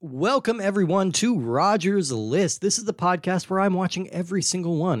Welcome, everyone, to Roger's List. This is the podcast where I'm watching every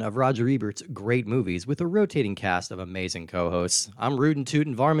single one of Roger Ebert's great movies with a rotating cast of amazing co-hosts. I'm Rootin'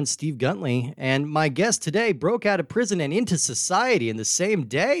 Tootin' Varmint Steve Guntley, and my guest today broke out of prison and into society in the same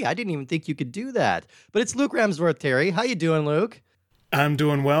day. I didn't even think you could do that. But it's Luke Ramsworth, Terry. How you doing, Luke? I'm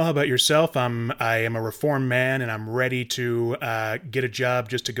doing well. How about yourself? I am a reformed man, and I'm ready to get a job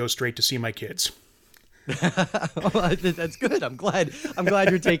just to go straight to see my kids. Well, that's good. I'm glad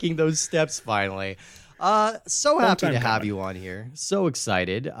you're taking those steps finally. So happy to have you on here. So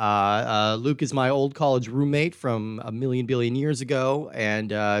excited. Luke is my old college roommate from a million billion years ago,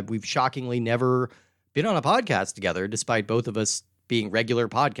 and we've shockingly never been on a podcast together, despite both of us being regular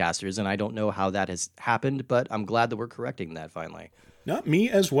podcasters. And I don't know how that has happened, but I'm glad that we're correcting that finally. No, me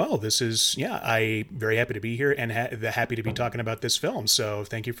as well. This is, I'm very happy to be here and happy to be talking about this film. So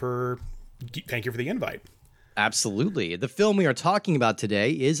thank you for the invite. Absolutely. The film we are talking about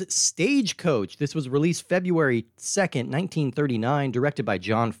today is Stagecoach. This was released February 2nd, 1939, directed by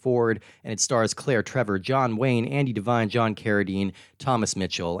John Ford, and it stars Claire Trevor, John Wayne, Andy Devine, John Carradine, Thomas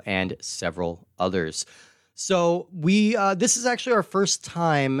Mitchell, and several others. So this is actually our first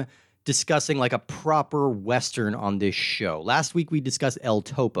time discussing like a proper Western on this show. Last week we discussed El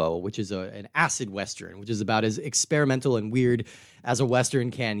Topo, which is an acid Western, which is about as experimental and weird as a Western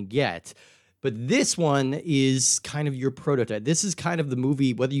can get. But this one is kind of your prototype. This is kind of the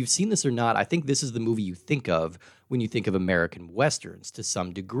movie, whether you've seen this or not, I think this is the movie you think of when you think of American Westerns to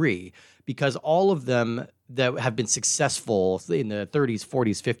some degree, because all of them that have been successful in the 30s,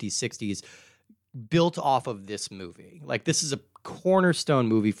 40s, 50s, 60s built off of this movie. Like, this is a cornerstone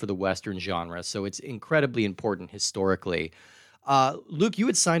movie for the Western genre, so it's incredibly important historically. Luke, you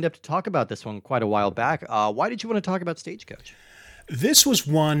had signed up to talk about this one quite a while back. Why did you want to talk about Stagecoach? This was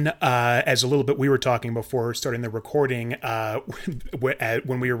one, as a little bit we were talking before starting the recording,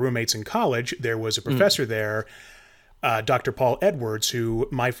 when we were roommates in college, there was a professor there, Dr. Paul Edwards, who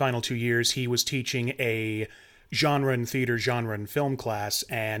my final 2 years, he was teaching a genre and theater, genre and film class,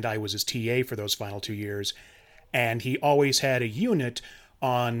 and I was his TA for those final 2 years. And he always had a unit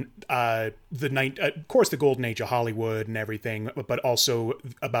on of course, the golden age of Hollywood and everything, but also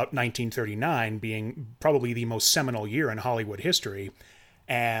about 1939 being probably the most seminal year in Hollywood history.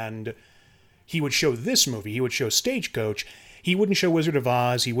 And he would show this movie. He would show Stagecoach. He wouldn't show Wizard of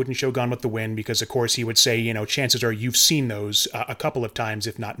Oz. He wouldn't show Gone with the Wind because, of course, he would say, chances are you've seen those a couple of times,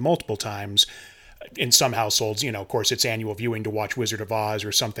 if not multiple times. In some households, of course, it's annual viewing to watch Wizard of Oz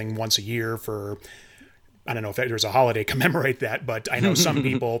or something once a year for... I don't know if there's a holiday commemorate that, but I know some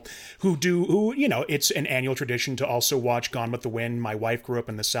people who it's an annual tradition to also watch Gone with the Wind. My wife grew up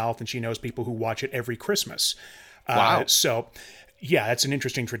in the South, and she knows people who watch it every Christmas. Wow. So, yeah, that's an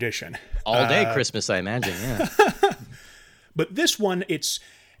interesting tradition. All day Christmas, I imagine, yeah. But this one, it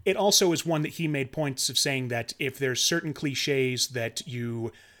also is one that he made points of saying that if there's certain cliches that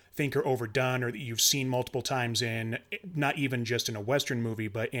you think are overdone or that you've seen multiple times in, not even just in a Western movie,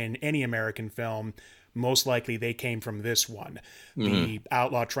 but in any American film, most likely they came from this one. Mm-hmm. The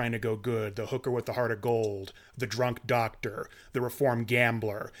outlaw trying to go good, the hooker with the heart of gold, the drunk doctor, the reformed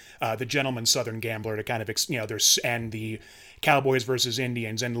gambler, the gentleman southern gambler to kind of, and the cowboys versus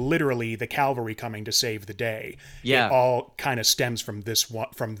Indians, and literally the cavalry coming to save the day. Yeah. It all kind of stems from this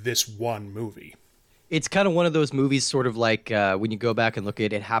one movie. It's kind of one of those movies, sort of like when you go back and look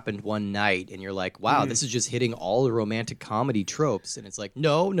at It Happened One Night, and you're like, wow, this is just hitting all the romantic comedy tropes. And it's like,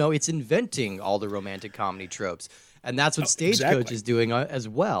 no, it's inventing all the romantic comedy tropes. And that's what Stagecoach is doing as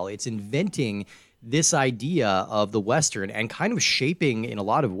well. It's inventing this idea of the Western and kind of shaping, in a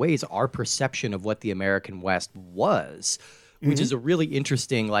lot of ways, our perception of what the American West was, which is a really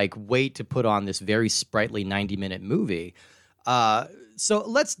interesting way to put on this very sprightly 90-minute movie. So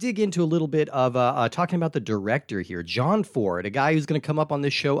let's dig into a little bit of talking about the director here, John Ford, a guy who's going to come up on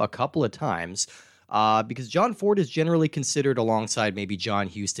this show a couple of times because John Ford is generally considered, alongside maybe John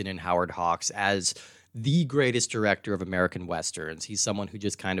Huston and Howard Hawks, as the greatest director of American Westerns. He's someone who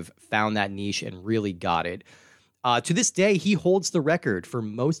just kind of found that niche and really got it. To this day, he holds the record for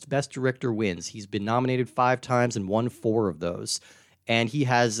most Best Director wins. He's been nominated 5 times and won 4 of those. And he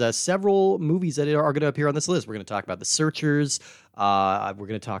has several movies that are going to appear on this list. We're going to talk about The Searchers. We're going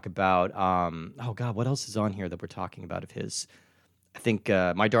to talk about, what else is on here that we're talking about of his? I think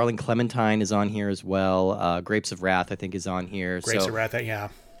My Darling Clementine is on here as well. Grapes of Wrath, I think, is on here. Grapes of Wrath, yeah.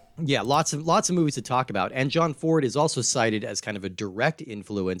 Yeah, lots of movies to talk about. And John Ford is also cited as kind of a direct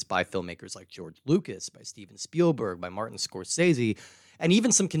influence by filmmakers like George Lucas, by Steven Spielberg, by Martin Scorsese. and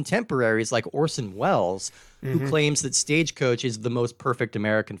even some contemporaries like Orson Welles, who claims that Stagecoach is the most perfect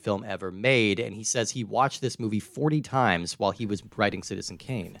American film ever made. And he says he watched this movie 40 times while he was writing Citizen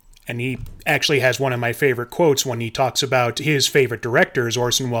Kane. And he actually has one of my favorite quotes when he talks about his favorite directors.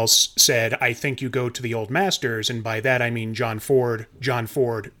 Orson Welles said, "I think you go to the old masters." And by that, I mean John Ford, John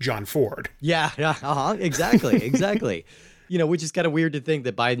Ford, John Ford. Yeah, exactly, exactly. Which is kind of weird to think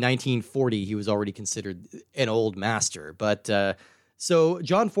that by 1940, he was already considered an old master. But so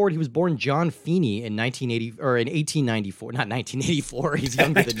John Ford, he was born John Feeney in 1894, not 1984. He's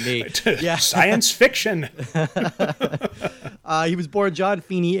younger than me. Yeah. Science fiction. He was born John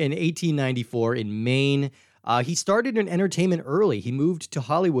Feeney in 1894 in Maine. He started in entertainment early. He moved to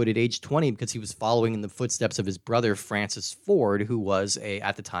Hollywood at age 20 because he was following in the footsteps of his brother, Francis Ford, who was,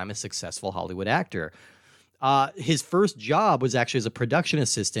 at the time, a successful Hollywood actor. His first job was actually as a production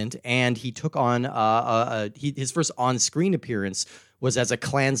assistant, and he took on his first on-screen appearance was as a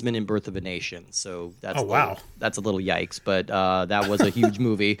Klansman in Birth of a Nation. So that's that's a little yikes, but that was a huge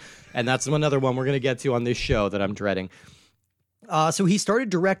movie, and that's another one we're going to get to on this show that I'm dreading. So he started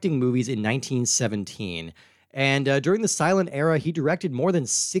directing movies in 1917. And during the silent era, he directed more than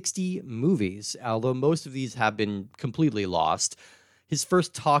 60 movies, although most of these have been completely lost. His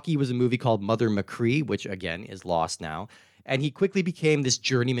first talkie was a movie called Mother Machree, which, again, is lost now. And he quickly became this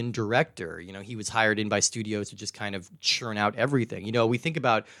journeyman director. He was hired in by studios to just kind of churn out everything. We think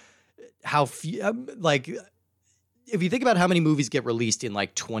about how few, if you think about how many movies get released in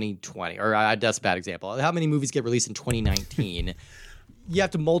 2020, or that's a bad example, how many movies get released in 2019, you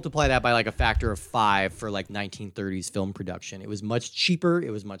have to multiply that by a factor of 5 for 1930s film production. It was much cheaper. It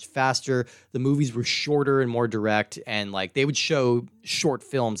was much faster. The movies were shorter and more direct, and they would show short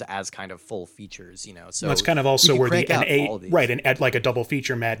films as kind of full features. So that's kind of also where a double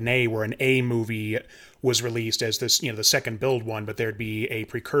feature matinee where an A movie was released as this, the second build one, but there'd be a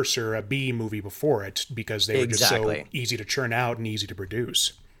precursor, a B movie before it, because they were just so easy to churn out and easy to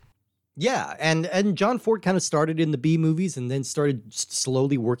produce. Yeah, and John Ford kind of started in the B movies and then started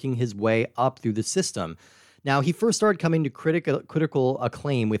slowly working his way up through the system. Now, he first started coming to critical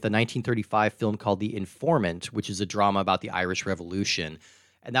acclaim with a 1935 film called The Informant, which is a drama about the Irish Revolution.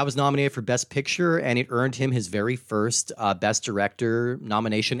 And that was nominated for Best Picture, and it earned him his very first Best Director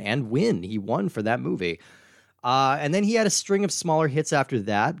nomination and win. He won for that movie. And then he had a string of smaller hits after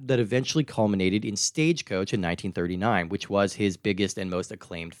that eventually culminated in Stagecoach in 1939, which was his biggest and most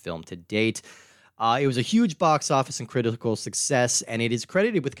acclaimed film to date. It was a huge box office and critical success, and it is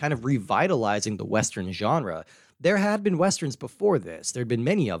credited with kind of revitalizing the Western genre. There had been Westerns before this. There had been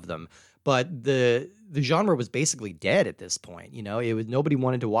many of them, but the genre was basically dead at this point. It was nobody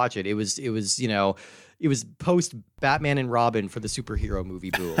wanted to watch it. It was post Batman and Robin for the superhero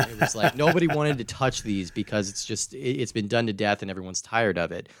movie boom. It was nobody wanted to touch these because it's been done to death and everyone's tired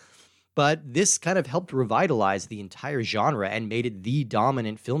of it. But this kind of helped revitalize the entire genre and made it the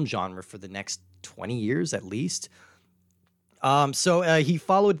dominant film genre for the next 20 years at least. So he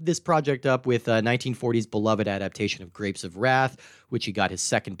followed this project up with 1940's beloved adaptation of Grapes of Wrath, which he got his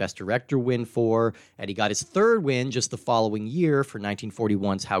second Best Director win for, and he got his third win just the following year for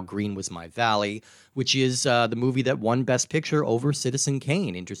 1941's How Green Was My Valley, which is the movie that won Best Picture over Citizen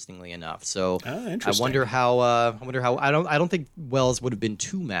Kane, interestingly enough. So I wonder how I don't think Wells would have been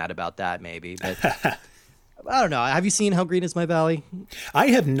too mad about that, maybe, but. I don't know. Have you seen How Green Is My Valley? I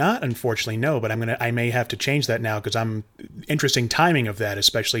have not, unfortunately, no. But I may have to change that now because I'm interesting timing of that.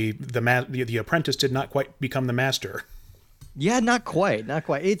 Especially the apprentice did not quite become the master. Yeah, not quite. I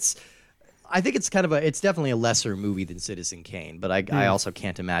think it's it's definitely a lesser movie than Citizen Kane. But I also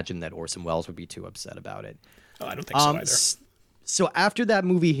can't imagine that Orson Welles would be too upset about it. Oh, I don't think so either. So after that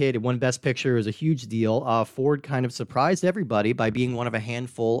movie hit, it won Best Picture. It was a huge deal. Ford kind of surprised everybody by being one of a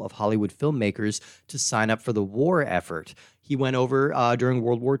handful of Hollywood filmmakers to sign up for the war effort. He went over during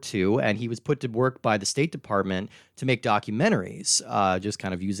World War II, and he was put to work by the State Department to make documentaries, just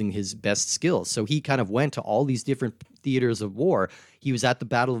kind of using his best skills. So he kind of went to all these different theaters of war. He was at the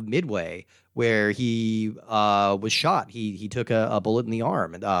Battle of Midway, where he was shot. He took a bullet in the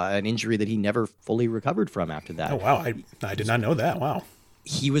arm, an injury that he never fully recovered from after that. Oh, wow. I did not know that. Wow.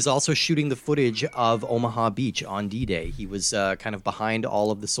 He was also shooting the footage of Omaha Beach on D-Day. He was kind of behind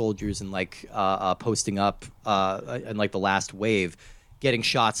all of the soldiers and posting up in the last wave, getting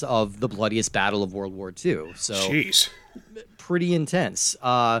shots of the bloodiest battle of World War II. So, jeez, pretty intense.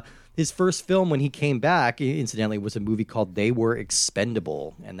 His first film when he came back, incidentally, was a movie called They Were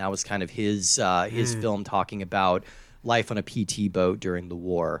Expendable, and that was kind of his film talking about life on a PT boat during the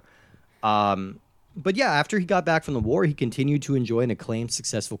war. But yeah, after he got back from the war, he continued to enjoy an acclaimed,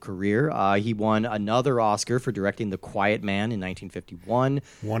 successful career. He won another Oscar for directing The Quiet Man in 1951.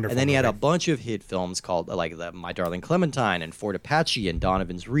 Wonderful And then he had a movie. bunch of hit films called My Darling Clementine and Fort Apache and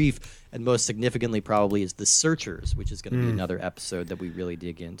Donovan's Reef. And most significantly, probably, is The Searchers, which is going to be another episode that we really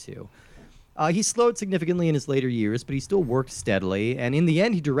dig into. He slowed significantly in his later years, but he still worked steadily. And in the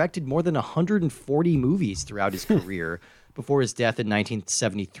end, he directed more than 140 movies throughout his career before his death in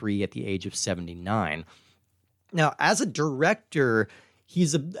 1973 at the age of 79. Now, as a director, and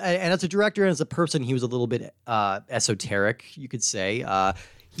as a person, he was a little bit esoteric, you could say.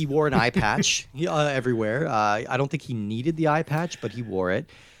 He wore an eye patch everywhere. I don't think he needed the eye patch, but he wore it.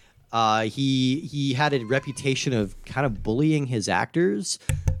 He had a reputation of kind of bullying his actors,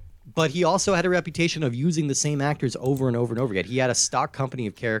 but he also had a reputation of using the same actors over and over and over again. He had a stock company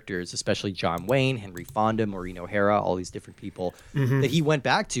of characters, especially John Wayne, Henry Fonda, Maureen O'Hara, all these different people that he went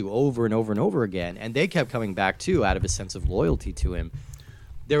back to over and over and over again. And they kept coming back, too, out of a sense of loyalty to him.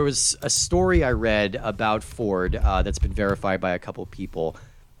 There was a story I read about Ford that's been verified by a couple of people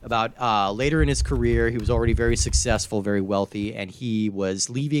about later in his career. He was already very successful, very wealthy, and he was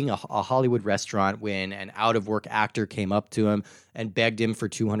leaving a Hollywood restaurant when an out-of-work actor came up to him and begged him for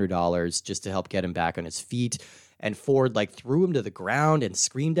 $200 just to help get him back on his feet. And Ford threw him to the ground and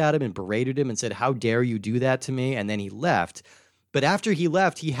screamed at him and berated him and said, "How dare you do that to me?" And then he left. But after he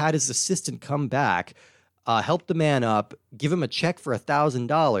left, he had his assistant come back, help the man up, give him a check for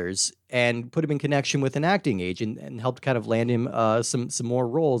 $1,000, and put him in connection with an acting agent and helped kind of land him some more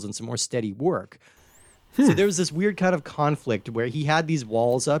roles and some more steady work. So there was this weird kind of conflict where he had these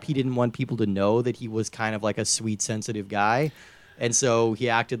walls up. He didn't want people to know that he was kind of like a sweet, sensitive guy. And so he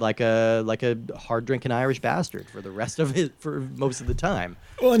acted like a hard drinking Irish bastard for most of the time.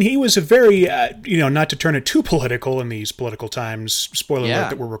 Well, and he was a very, not to turn it too political in these political times, spoiler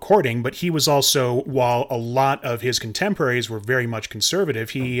alert that we're recording, but he was also, while a lot of his contemporaries were very much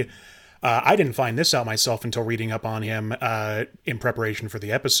conservative, I didn't find this out myself until reading up on him in preparation for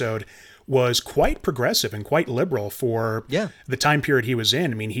the episode, was quite progressive and quite liberal for the time period he was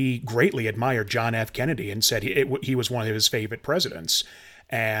in. I mean, he greatly admired John F. Kennedy and said he was one of his favorite presidents.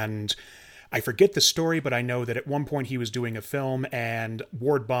 And I forget the story, but I know that at one point he was doing a film and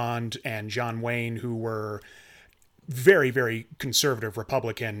Ward Bond and John Wayne, who were very, very conservative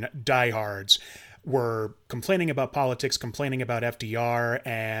Republican diehards, were complaining about politics, complaining about FDR,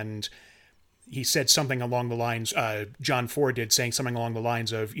 and he said something along the lines, John Ford did, saying something along the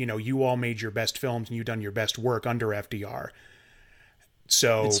lines of, you all made your best films and you done your best work under FDR.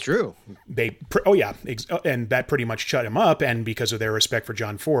 So it's true. And that pretty much shut him up. And because of their respect for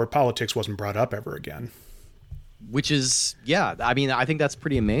John Ford, politics wasn't brought up ever again. Which is, I think that's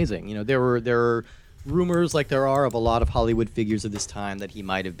pretty amazing. There were rumors, like there are of a lot of Hollywood figures of this time, that he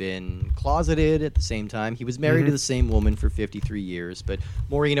might have been closeted at the same time. He was married to the same woman for 53 years, but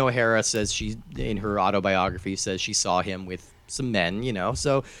Maureen O'Hara says in her autobiography, says she saw him with some men,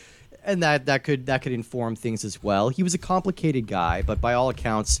 so, and that could inform things as well. He was a complicated guy, but by all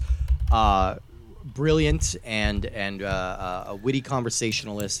accounts, brilliant and a witty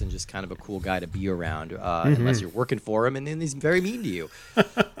conversationalist and just kind of a cool guy to be around, unless you're working for him, and then he's very mean to you.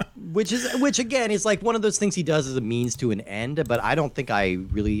 Which again is like one of those things he does as a means to an end, but I don't think I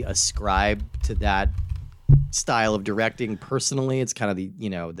really ascribe to that style of directing personally. It's kind of the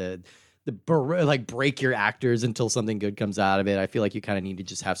break your actors until something good comes out of it. I feel like you kind of need to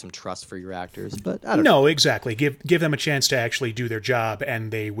just have some trust for your actors, but I don't know. No, exactly. Give them a chance to actually do their job,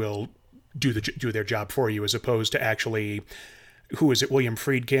 and they will do their job for you, as opposed to actually, who is it, William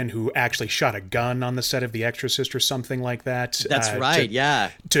Friedkin, who actually shot a gun on the set of The Exorcist or something like that. That's right,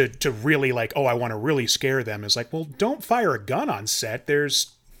 yeah. To really I want to really scare them, is like, well, don't fire a gun on set.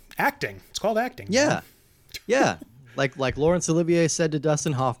 There's acting. It's called acting. Yeah. Yeah. Like Laurence Olivier said to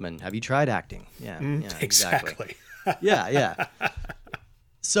Dustin Hoffman, "Have you tried acting?" Yeah, exactly. Yeah.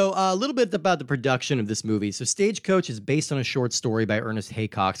 So a little bit about the production of this movie. So Stagecoach is based on a short story by Ernest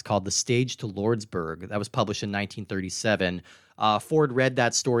Haycox called The Stage to Lordsburg. That was published in 1937. Ford read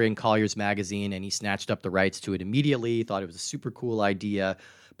that story in Collier's magazine, and he snatched up the rights to it immediately, thought it was a super cool idea.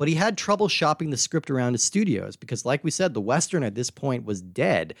 But he had trouble shopping the script around his studios because, like we said, the Western at this point was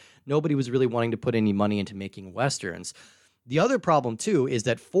dead. Nobody was really wanting to put any money into making Westerns. The other problem, too, is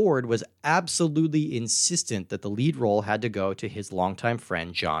that Ford was absolutely insistent that the lead role had to go to his longtime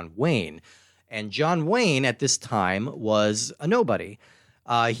friend, John Wayne. And John Wayne, at this time, was a nobody.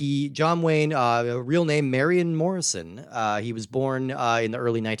 John Wayne, real name Marion Morrison. He was born in the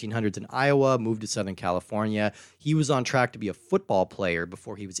early 1900s in Iowa, moved to Southern California. He was on track to be a football player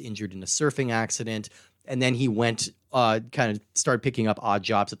before he was injured in a surfing accident. And then he went, kind of started picking up odd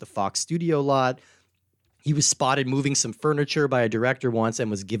jobs at the Fox studio lot. He was spotted moving some furniture by a director once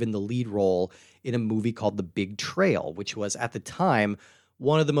and was given the lead role in a movie called The Big Trail, which was at the time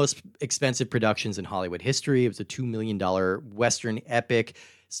one of the most expensive productions in Hollywood history. It was a $2 million Western epic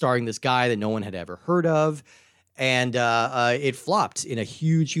starring this guy that no one had ever heard of. And it flopped in a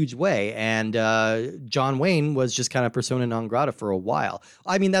huge, huge way. And John Wayne was just kind of persona non grata for a while.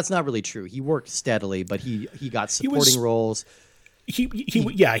 I mean, that's not really true. He worked steadily, but he got supporting roles.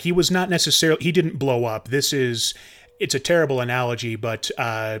 He was not necessarily, he didn't blow up. It's a terrible analogy, but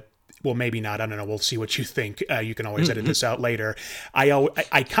well, maybe not. I don't know. We'll see what you think. You can always edit this out later.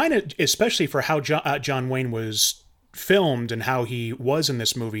 I kind of, especially for how John Wayne was filmed and how he was in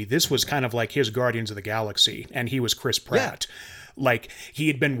this movie, this was kind of like his Guardians of the Galaxy, and he was Chris Pratt. Yeah. Like, he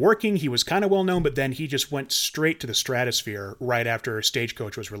had been working, he was kind of well known, but then he just went straight to the stratosphere right after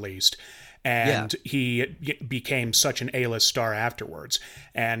Stagecoach was released. And he became such an A-list star afterwards.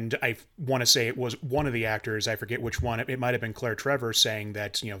 And I want to say it was one of the actors, I forget which one, it might have been Claire Trevor, saying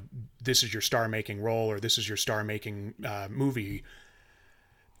that, this is your star-making role, or this is your star-making movie,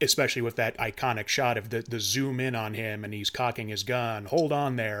 especially with that iconic shot of the zoom in on him and he's cocking his gun, hold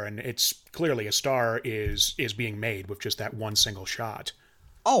on there, and it's clearly a star is being made with just that one single shot.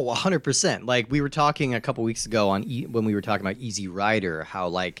 Oh, 100%. Like, we were talking a couple weeks ago when we were talking about Easy Rider, how,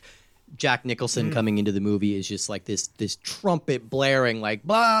 like, Jack Nicholson coming into the movie is just like this trumpet blaring, like,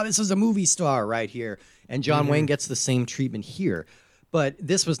 blah, this is a movie star right here. And John Wayne gets the same treatment here. But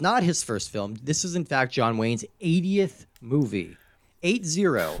this was not his first film. This is, in fact, John Wayne's 80th movie. 80.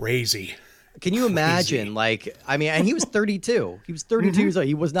 Crazy. Can you imagine, like, I mean, and he was 32. He was 32 years old.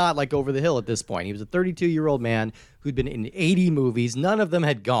 He was not, like, over the hill at this point. He was a 32-year-old man who'd been in 80 movies. None of them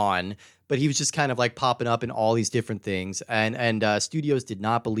had gone, but he was just kind of, like, popping up in all these different things. And studios did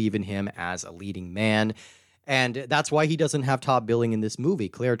not believe in him as a leading man. And that's why he doesn't have top billing in this movie.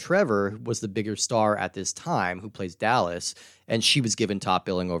 Claire Trevor was the bigger star at this time, who plays Dallas, and she was given top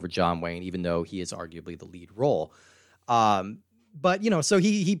billing over John Wayne, even though he is arguably the lead role. But, so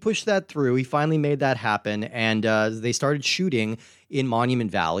he pushed that through. He finally made that happen. And they started shooting in Monument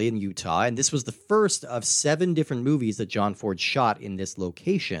Valley in Utah. And this was the first of 7 different movies that John Ford shot in this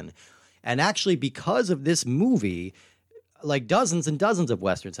location. And actually, because of this movie, like, dozens and dozens of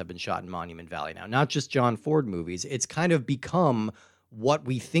Westerns have been shot in Monument Valley now, not just John Ford movies. It's kind of become what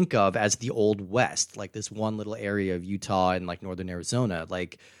we think of as the Old West, like this one little area of Utah and like northern Arizona.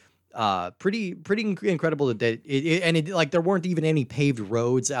 Like, pretty incredible that like, there weren't even any paved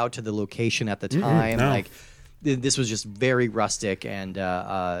roads out to the location at the time. No. Like, this was just very rustic, and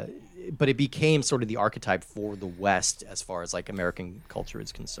but it became sort of the archetype for the West as far as like American culture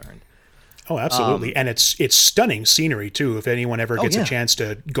is concerned. Oh, absolutely. And it's stunning scenery too. If anyone ever gets a chance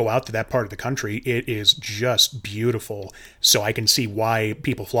to go out to that part of the country, it is just beautiful. So I can see why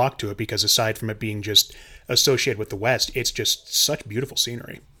people flock to it, because aside from it being just associated with the West, it's just such beautiful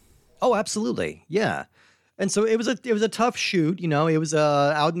scenery. Oh, absolutely. Yeah. And so it was a tough shoot, it was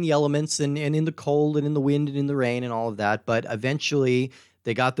out in the elements and in the cold and in the wind and in the rain and all of that. But eventually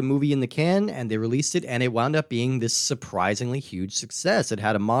they got the movie in the can and they released it, and it wound up being this surprisingly huge success. It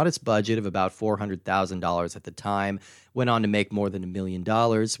had a modest budget of about $400,000 at the time, went on to make more than $1 million,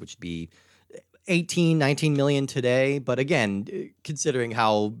 which would be 19 million today. But again, considering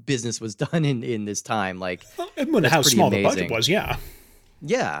how business was done in this time, like, how small amazing. The budget was, yeah.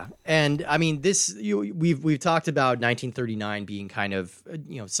 Yeah, and I mean, we've talked about 1939 being kind of,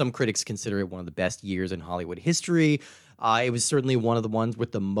 some critics consider it one of the best years in Hollywood history. It was certainly one of the ones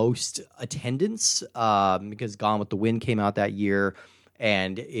with the most attendance, because Gone with the Wind came out that year,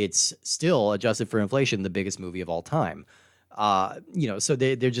 and it's still, adjusted for inflation, the biggest movie of all time. So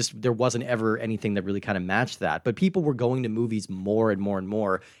there wasn't ever anything that really kind of matched that. But people were going to movies more and more and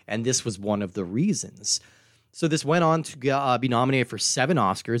more, and this was one of the reasons. So this went on to be nominated for 7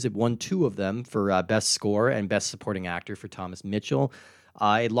 Oscars. It won 2 of them for Best Score and Best Supporting Actor for Thomas Mitchell.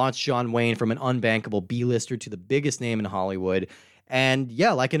 It launched John Wayne from an unbankable B-lister to the biggest name in Hollywood. And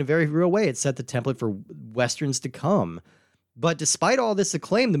yeah, like, in a very real way, it set the template for Westerns to come. But despite all this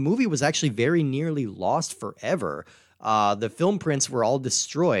acclaim, the movie was actually very nearly lost forever. The film prints were all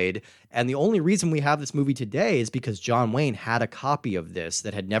destroyed. And the only reason we have this movie today is because John Wayne had a copy of this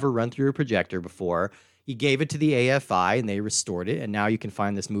that had never run through a projector before. He gave it to the AFI and they restored it. And now you can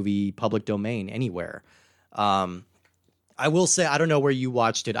find this movie public domain anywhere. I will say, I don't know where you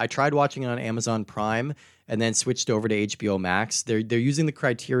watched it. I tried watching it on Amazon Prime and then switched over to HBO Max. They're using the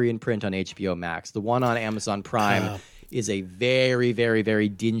Criterion print on HBO Max. The one on Amazon Prime is a very, very, very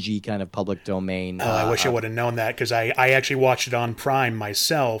dingy kind of public domain. Oh, I wish I would have known that, because I actually watched it on Prime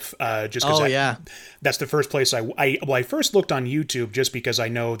myself. Just because that's the first place I first looked on YouTube, just because I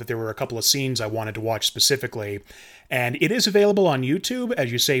know that there were a couple of scenes I wanted to watch specifically, and it is available on YouTube,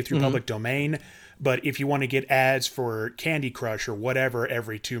 as you say, through public domain. But if you want to get ads for Candy Crush or whatever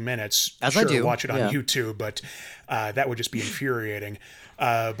every 2 minutes, watch it on YouTube. But that would just be infuriating.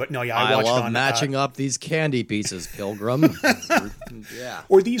 But no, I watched love on matching up these candy pieces, Pilgrim. Yeah.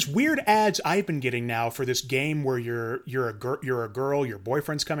 Or these weird ads I've been getting now for this game where you're a girl, your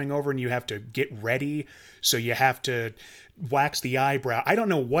boyfriend's coming over, and you have to get ready, so you have to wax the eyebrow. I don't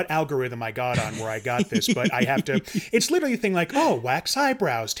know what algorithm I got on where I got this, but I have to. It's literally a thing like, oh, wax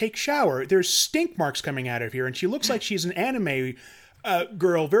eyebrows, take shower. There's stink marks coming out of here, and she looks like she's an anime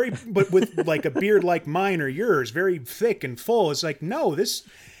girl, but with like a beard like mine or yours, very thick and full. It's like, no, this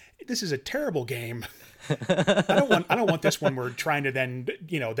is a terrible game. I don't want this when we're trying to then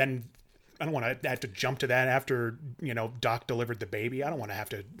I don't want to have to jump to that after, Doc delivered the baby. I don't want to have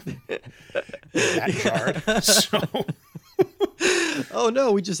to that hard. So. Oh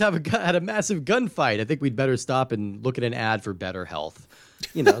no, we just had a massive gunfight. I think we'd better stop and look at an ad for better health.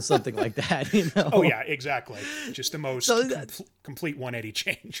 Something like that. Oh yeah, exactly. Just the most complete 180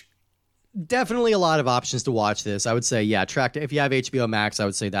 change. Definitely a lot of options to watch this. I would say, if you have HBO Max, I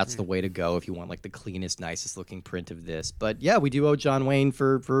would say that's the way to go if you want like the cleanest, nicest looking print of this. But yeah, we do owe John Wayne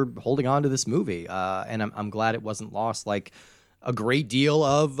for holding on to this movie. And I'm glad it wasn't lost like a great deal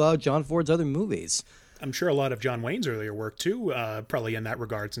of John Ford's other movies. I'm sure a lot of John Wayne's earlier work too, probably in that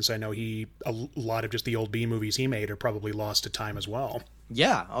regard, since I know a lot of just the old B movies he made are probably lost to time as well.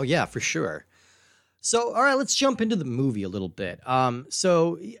 Yeah. Oh yeah, for sure. So, all right, let's jump into the movie a little bit.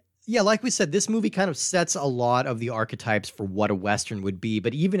 Yeah, like we said, this movie kind of sets a lot of the archetypes for what a Western would be.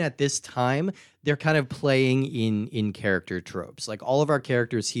 But even at this time, they're kind of playing in character tropes. Like all of our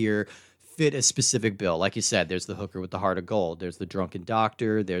characters here fit a specific bill. Like you said, there's the hooker with the heart of gold. There's the drunken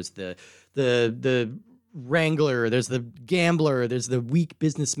doctor. There's the wrangler. There's the gambler. There's the weak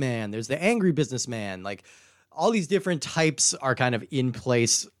businessman. There's the angry businessman. Like all these different types are kind of in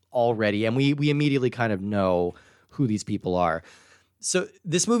place already. And we immediately kind of know who these people are. So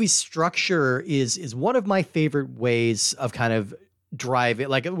this movie's structure is one of my favorite ways of kind of drive it.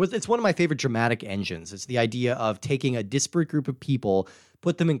 Like it's one of my favorite dramatic engines. It's the idea of taking a disparate group of people,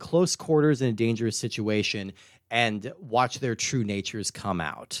 put them in close quarters in a dangerous situation, and watch their true natures come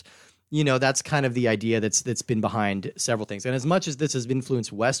out. That's kind of the idea that's been behind several things. And as much as this has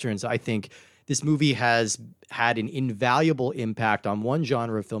influenced Westerns, I think this movie has had an invaluable impact on one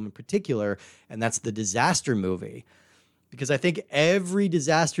genre of film in particular, and that's the disaster movie. Because I think every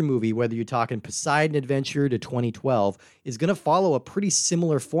disaster movie, whether you're talking Poseidon Adventure to 2012, is going to follow a pretty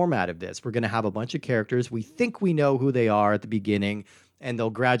similar format of this. We're going to have a bunch of characters. We think we know who they are at the beginning, and they'll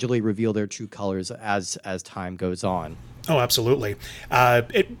gradually reveal their true colors as time goes on. Oh, absolutely.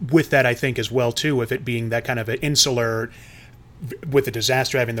 With that, I think as well, too, with it being that kind of an insular, with the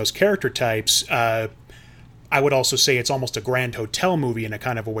disaster having those character types, I would also say it's almost a Grand Hotel movie in a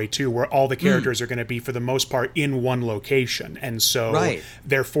kind of a way, too, where all the characters are going to be, for the most part, in one location. And so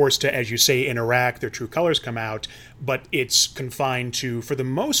they're forced to, as you say, interact, their true colors come out, but it's confined to, for the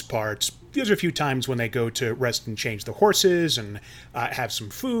most part, there's a few times when they go to rest and change the horses and have some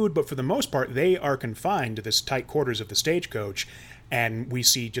food, but for the most part, they are confined to this tight quarters of the stagecoach. And we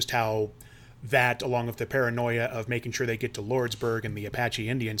see just how that, along with the paranoia of making sure they get to Lordsburg and the Apache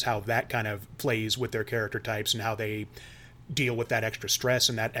Indians, how that kind of plays with their character types and how they deal with that extra stress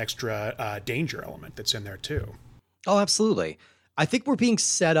and that extra danger element that's in there too. Oh, absolutely. I think we're being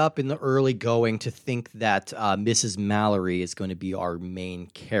set up in the early going to think that Mrs. Mallory is going to be our main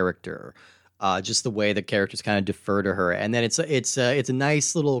character. Just the way the characters kind of defer to her, and then it's a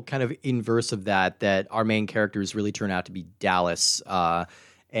nice little kind of inverse of that our main characters really turn out to be Dallas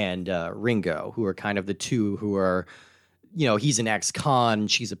and Ringo, who are kind of the two who are, he's an ex-con,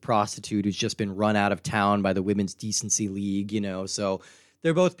 she's a prostitute who's just been run out of town by the Women's Decency League, so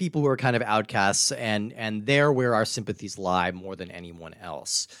they're both people who are kind of outcasts, and they're where our sympathies lie more than anyone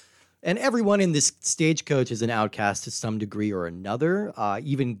else. And everyone in this stagecoach is an outcast to some degree or another.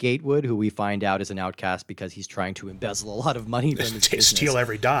 Even Gatewood, who we find out is an outcast because he's trying to embezzle a lot of money from his business. Steal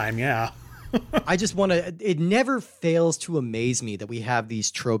every dime, yeah. I just want to, it never fails to amaze me that we have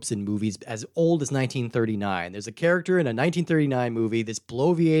these tropes in movies as old as 1939. There's a character in a 1939 movie, this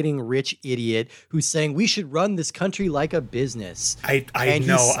bloviating rich idiot who's saying we should run this country like a business. I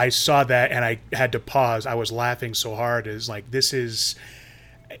know, I saw that and I had to pause. I was laughing so hard. It's like, this is,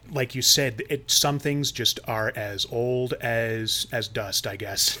 like you said, some things just are as old as dust, I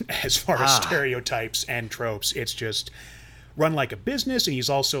guess, as far as stereotypes and tropes. It's just run like a business, and he's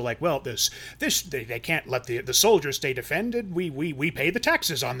also like, well, they can't let the soldiers stay defended. We pay the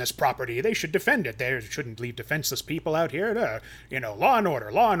taxes on this property. They should defend it. They shouldn't leave defenseless people out here to, law and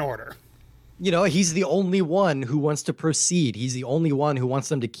order, law and order. He's the only one who wants to proceed. He's the only one who wants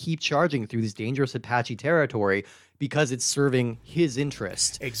them to keep charging through this dangerous Apache territory because it's serving his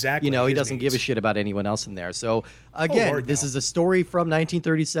interest. Exactly. He doesn't give a shit about anyone else in there. So, again, this is a story from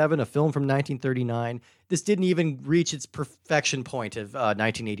 1937, a film from 1939. This didn't even reach its perfection point of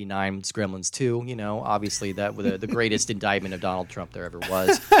 1989's Gremlins 2. Obviously that was the greatest indictment of Donald Trump there ever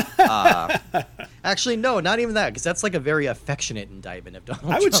was. Actually, no, not even that, because that's like a very affectionate indictment of Donald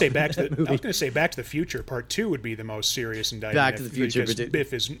Trump. I was going to say Back to the Future Part 2 would be the most serious indictment. Back to the Future. Because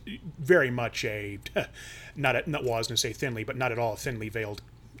Biff is very much not I was going to say thinly, but not at all a thinly veiled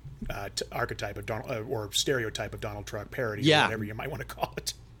archetype of Donald, or stereotype of Donald Trump, parody, or whatever you might want to call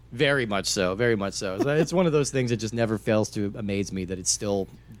it. Very much so. Very much so. It's one of those things that just never fails to amaze me that it's still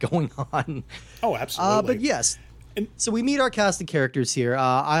going on. Oh, absolutely. But yes. So we meet our cast of characters here.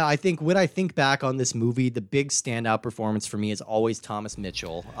 I think when I think back on this movie, the big standout performance for me is always Thomas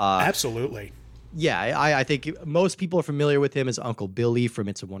Mitchell. Absolutely. Yeah, I think most people are familiar with him as Uncle Billy from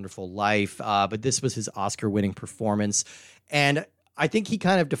It's a Wonderful Life, but this was his Oscar-winning performance. And I think he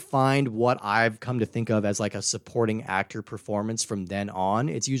kind of defined what I've come to think of as like a supporting actor performance from then on.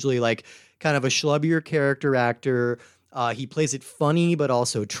 It's usually like kind of a schlubbier character actor. He plays it funny, but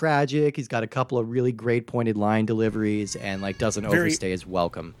also tragic. He's got a couple of really great pointed line deliveries and like doesn't overstay his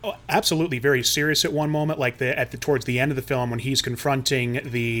welcome. Oh, absolutely. Very serious at one moment, like towards the end of the film when he's confronting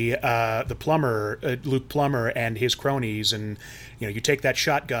the plumber, Luke Plummer, and his cronies. And, you take that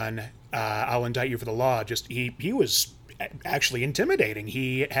shotgun, I'll indict you for the law. He was actually intimidating.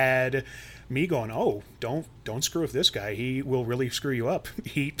 He had me going, oh, don't screw with this guy. He will really screw you up.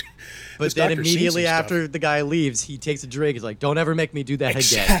 But then immediately after the guy leaves, he takes a drink. He's like, don't ever make me do that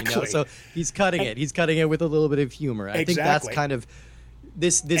again. So he's cutting it. He's cutting it with a little bit of humor. I think that's kind of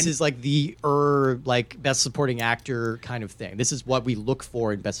this is like the best supporting actor kind of thing. This is what we look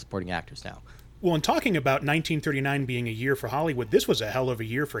for in best supporting actors now. Well, in talking about 1939 being a year for Hollywood, this was a hell of a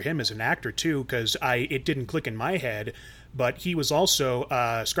year for him as an actor, too, because it didn't click in my head, but he was also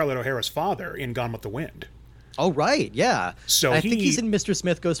Scarlett O'Hara's father in Gone with the Wind. Oh, right, yeah. So I think he's in Mr.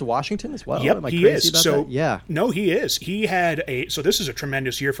 Smith Goes to Washington as well. Yep, he is. That? Yeah. No, he is. He had so this is a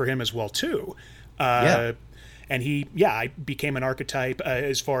tremendous year for him as well, too. And he became an archetype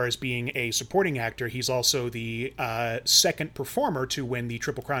as far as being a supporting actor. He's also the second performer to win the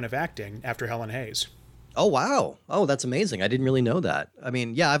Triple Crown of Acting after Helen Hayes. Oh, wow. Oh, that's amazing. I didn't really know that. I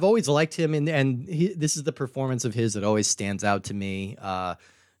mean, yeah, I've always liked him, and this is the performance of his that always stands out to me. And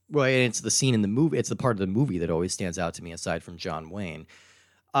it's the scene in the movie. It's the part of the movie that always stands out to me aside from John Wayne.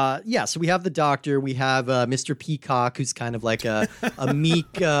 So we have the doctor. We have Mr. Peacock, who's kind of like a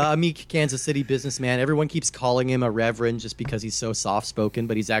meek Kansas City businessman. Everyone keeps calling him a reverend just because he's so soft-spoken,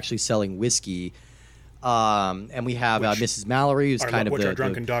 but he's actually selling whiskey. And we have Mrs. Mallory, who's kind of our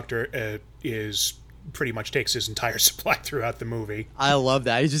drunken doctor is pretty much takes his entire supply throughout the movie. I love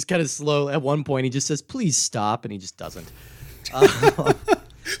that. He's just kind of slow. At one point, he just says, "Please stop," and he just doesn't.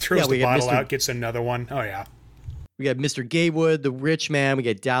 Throws the bottle out, gets another one. Oh yeah. We got Mr. Gaywood, the rich man. We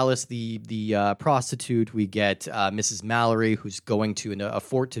get Dallas, the prostitute. We get Mrs. Mallory, who's going to a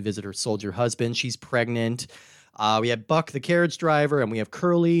fort to visit her soldier husband. She's pregnant. We have Buck, the carriage driver, and we have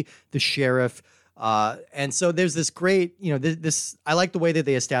Curly, the sheriff. And so there's this great, this I like the way that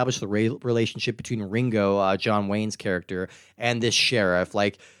they establish the relationship between Ringo, John Wayne's character, and this sheriff.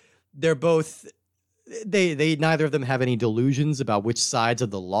 Like, they're both... They neither of them have any delusions about which sides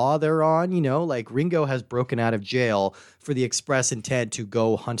of the law they're on, like Ringo has broken out of jail for the express intent to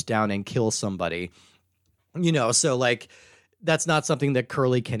go hunt down and kill somebody, so like that's not something that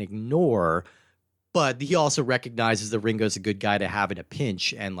Curly can ignore, but he also recognizes that Ringo's a good guy to have in a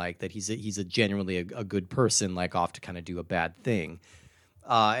pinch, and like that he's a genuinely a good person, like off to kind of do a bad thing.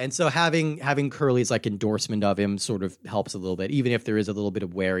 And so having Curly's like endorsement of him sort of helps a little bit, even if there is a little bit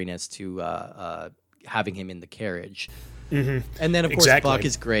of wariness to having him in the carriage. Mm-hmm. And then of course Buck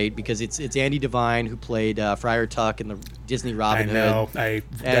is great because it's Andy Devine who played Friar Tuck in the Disney Robin Hood. I know.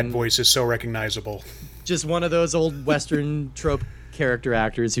 That voice is so recognizable. Just one of those old Western trope character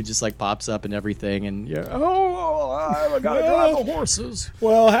actors who just like pops up and everything, and I gotta drive the horses.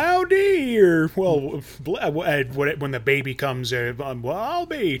 Well, howdy, or when the baby comes, I'll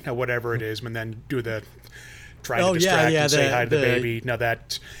be whatever it is, and then do the try to distract and say hi to the baby. Now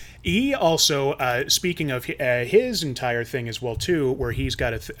that. He also, speaking of his entire thing as well too, where he's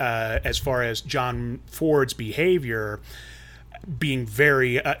got as far as John Ford's behavior being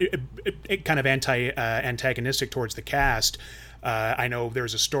very kind of antagonistic towards the cast. I know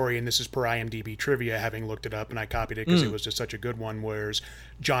there's a story, and this is per IMDb trivia, having looked it up, and I copied it because it was just such a good one, where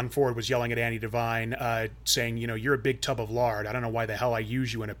John Ford was yelling at Andy Devine, saying, you're a big tub of lard. I don't know why the hell I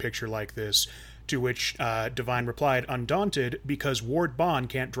use you in a picture like this. To which Devine replied, undaunted, because Ward Bond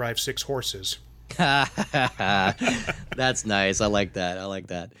can't drive 6 horses. That's nice. I like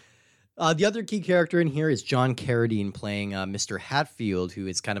that. The other key character in here is John Carradine playing Mr. Hatfield, who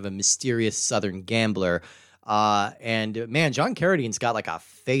is kind of a mysterious Southern gambler. And man, John Carradine's got like a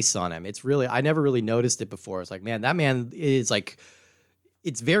face on him. It's really, I never really noticed it before. It's like, man, that man is like,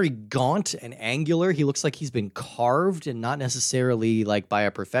 it's very gaunt and angular. He looks like he's been carved and not necessarily like by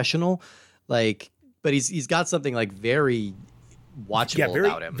a professional. Like, but he's got something like very watchable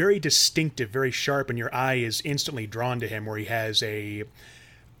about him. Very distinctive, very sharp, and your eye is instantly drawn to him, where he has a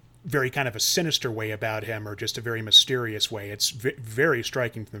very kind of a sinister way about him, or just a very mysterious way. It's very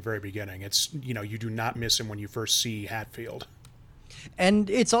striking from the very beginning. It's, you do not miss him when you first see Hatfield. And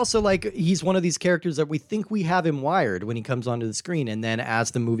it's also like he's one of these characters that we think we have him wired when he comes onto the screen. And then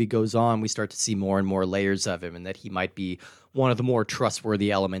as the movie goes on, we start to see more and more layers of him, and that he might be one of the more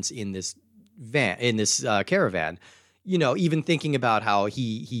trustworthy elements in this caravan. Even thinking about how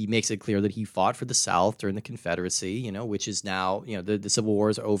he makes it clear that he fought for the South during the Confederacy, which is now, the Civil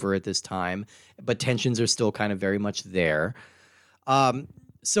War is over at this time, but tensions are still kind of very much there.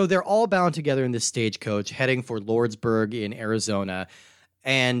 So they're all bound together in this stagecoach heading for Lordsburg in Arizona.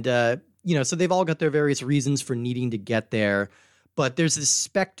 And, so they've all got their various reasons for needing to get there. But there's this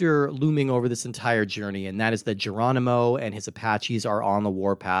specter looming over this entire journey, and that is that Geronimo and his Apaches are on the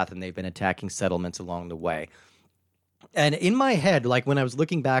warpath, and they've been attacking settlements along the way. And in my head, like when I was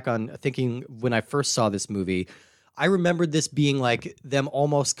looking back on thinking when I first saw this movie, I remembered this being like them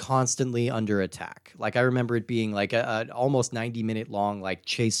almost constantly under attack. Like I remember it being like an almost 90-minute long like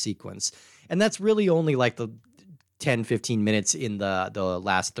chase sequence. And that's really only like the 10, 15 minutes in the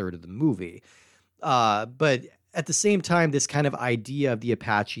last third of the movie. But at the same time, this kind of idea of the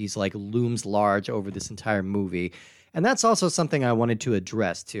Apaches like looms large over this entire movie. And that's also something I wanted to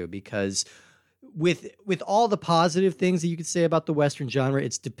address too, because with all the positive things that you could say about the Western genre,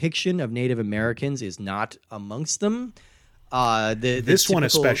 its depiction of Native Americans is not amongst them. This one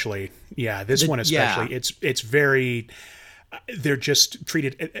especially. It's very, they're just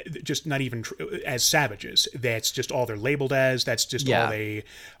treated just not even as savages. That's just all they're labeled as. That's just all they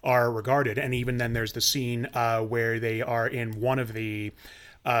are regarded. And even then there's the scene where they are in one of the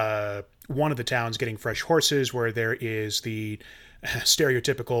towns getting fresh horses, where there is the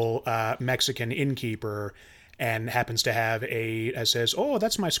stereotypical Mexican innkeeper, and happens to have says, "Oh,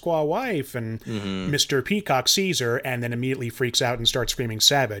 that's my squaw wife," and Mr. Peacock sees her and then immediately freaks out and starts screaming,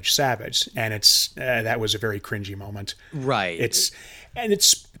 "Savage, savage!" And it's that was a very cringy moment, right?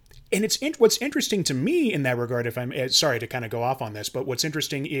 What's interesting to me in that regard, if I'm sorry to kind of go off on this, but what's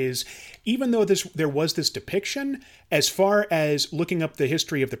interesting is, even though there was this depiction, as far as looking up the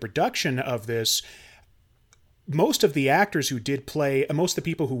history of the production of this, most of the actors who did play, most of the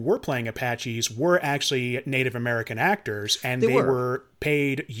people who were playing Apaches were actually Native American actors, and they were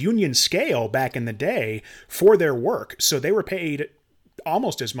paid union scale back in the day for their work. So they were paid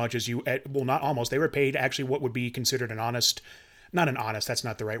almost as much as not almost, they were paid actually what would be considered that's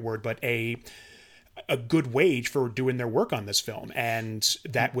not the right word, but a good wage for doing their work on this film. And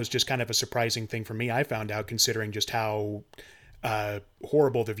that was just kind of a surprising thing for me, I found out, considering just how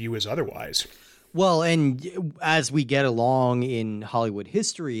horrible the view is otherwise. Well, and as we get along in Hollywood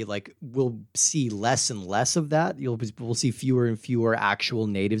history, like we'll see less and less of that. We'll see fewer and fewer actual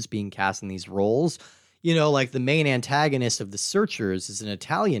natives being cast in these roles. Like the main antagonist of The Searchers is an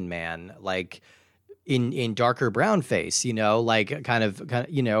Italian man, like in darker brown face. Like kind of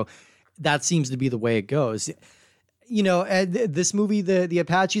that seems to be the way it goes. This movie, the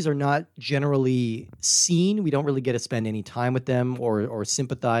Apaches are not generally seen. We don't really get to spend any time with them or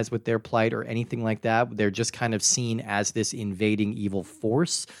sympathize with their plight or anything like that. They're just kind of seen as this invading evil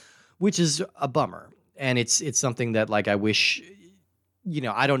force, which is a bummer. And it's something that like I wish,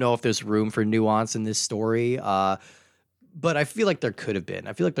 I don't know if there's room for nuance in this story, but I feel like there could have been.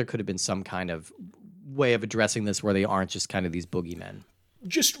 I feel like there could have been some kind of way of addressing this where they aren't just kind of these boogeymen.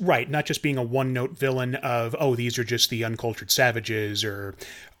 just right, not just being a one-note villain of, oh, these are just the uncultured savages or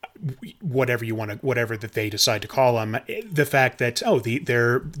whatever you want to, whatever that they decide to call them. The fact that, oh,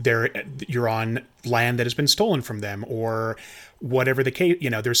 you're on land that has been stolen from them, or whatever the case.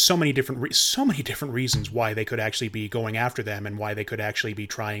 There's so many different reasons why they could actually be going after them, and why they could actually be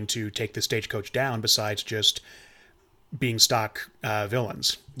trying to take the stagecoach down, besides just being stock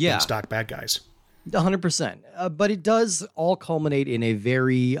villains, being stock bad guys. 100%. But it does all culminate in a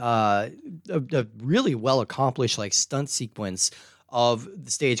very, a really well accomplished like stunt sequence of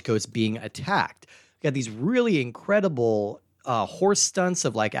the stagecoach being attacked. You got these really incredible horse stunts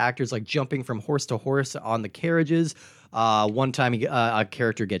of like actors like jumping from horse to horse on the carriages. One time a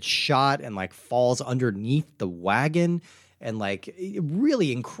character gets shot and like falls underneath the wagon. And like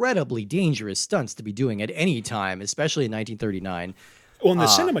really incredibly dangerous stunts to be doing at any time, especially in 1939. Well, and the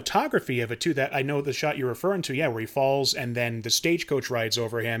cinematography of it, too, that I know the shot you're referring to, where he falls and then the stagecoach rides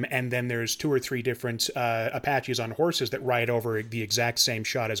over him, and then there's 2 or 3 different Apaches on horses that ride over the exact same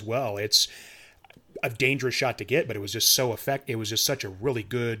shot as well. It's a dangerous shot to get, but it was just it was just such a really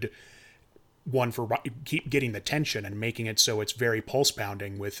good one for keep getting the tension and making it so it's very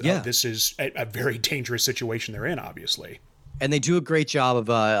pulse-pounding with, this is a very dangerous situation they're in, obviously. And they do a great job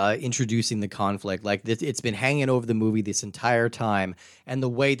of introducing the conflict. Like it's been hanging over the movie this entire time. And the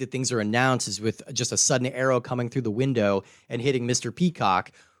way that things are announced is with just a sudden arrow coming through the window and hitting Mr.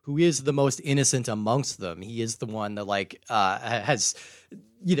 Peacock, who is the most innocent amongst them. He is the one that has,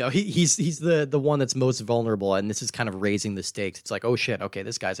 he's the one that's most vulnerable. And this is kind of raising the stakes. It's like, oh shit, okay,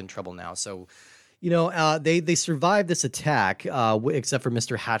 this guy's in trouble now. So, they survive this attack, except for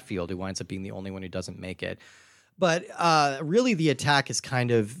Mr. Hatfield, who winds up being the only one who doesn't make it. But really, the attack is kind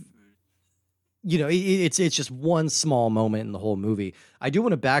of, it's just one small moment in the whole movie. I do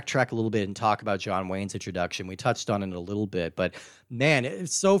want to backtrack a little bit and talk about John Wayne's introduction. We touched on it a little bit, but man,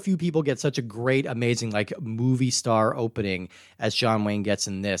 so few people get such a great, amazing, like movie star opening as John Wayne gets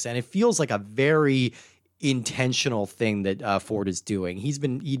in this, and it feels like a very intentional thing that Ford is doing. He'd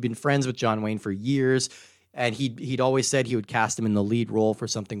been friends with John Wayne for years, and he'd always said he would cast him in the lead role for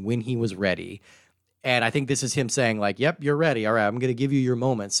something when he was ready. And I think this is him saying like, yep, you're ready. All right, I'm going to give you your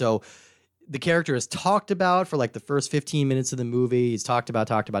moment. So the character is talked about for like the first 15 minutes of the movie. He's talked about.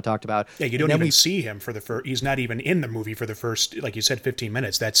 Yeah, you don't even see him for the first, he's not even in the movie for the first, like you said, 15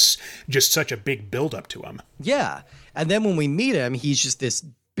 minutes. That's just such a big buildup to him. Yeah. And then when we meet him, he's just this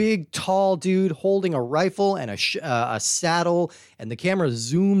big, tall dude holding a rifle and a saddle, and the camera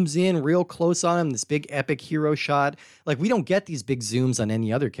zooms in real close on him, this big epic hero shot. Like, we don't get these big zooms on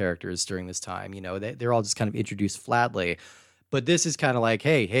any other characters during this time. They're all just kind of introduced flatly. But this is kind of like,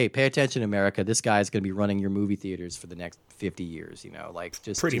 hey, pay attention, America. This guy's going to be running your movie theaters for the next 50 years,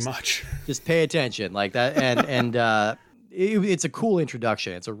 Pretty much. Just pay attention like that. And it's a cool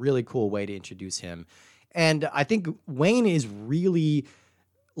introduction. It's a really cool way to introduce him. And I think Wayne is really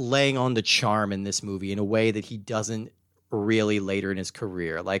laying on the charm in this movie in a way that he doesn't really later in his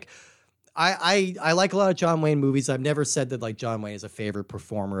career. Like, I like a lot of John Wayne movies. I've never said that like John Wayne is a favorite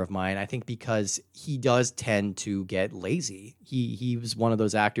performer of mine. I think because he does tend to get lazy. He was one of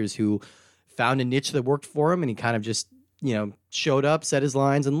those actors who found a niche that worked for him, and he kind of just, showed up, said his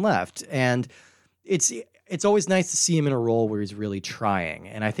lines, and left. And it's always nice to see him in a role where he's really trying.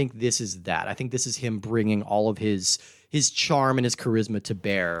 And I think this is that. I think this is him bringing all of his charm and his charisma to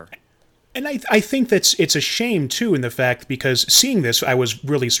bear. And I think it's a shame, too, in the fact, because seeing this, I was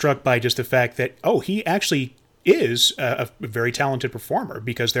really struck by just the fact that, he actually is a very talented performer,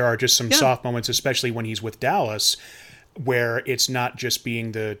 because there are just some soft moments, especially when he's with Dallas, where it's not just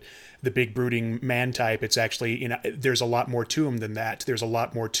being the big brooding man type. It's actually, there's a lot more to him than that. There's a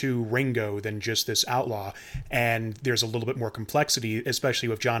lot more to Ringo than just this outlaw. And there's a little bit more complexity, especially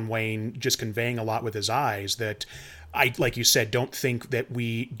with John Wayne just conveying a lot with his eyes that I, like you said, don't think that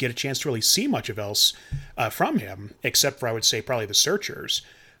we get a chance to really see much of else from him, except for, I would say, probably The Searchers,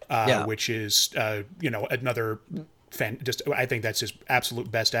 which is, another I think that's his absolute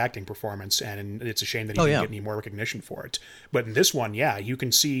best acting performance, and it's a shame that he didn't get any more recognition for it. But in this one, you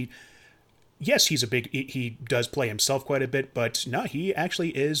can see, yes, he does play himself quite a bit, but no, he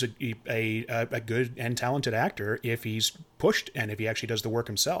actually is a good and talented actor if he's pushed and if he actually does the work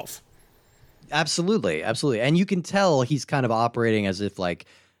himself. Absolutely. And you can tell he's kind of operating as if like,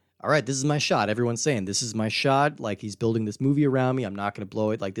 all right, this is my shot. Everyone's saying this is my shot. Like, he's building this movie around me. I'm not going to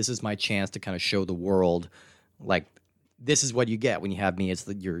blow it. Like, this is my chance to kind of show the world, like, this is what you get when you have me as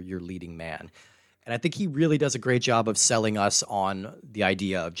your leading man. And I think he really does a great job of selling us on the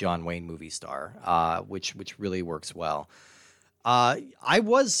idea of John Wayne movie star, which really works well. I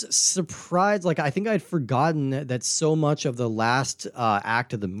was surprised. Like, I think I'd forgotten that so much of the last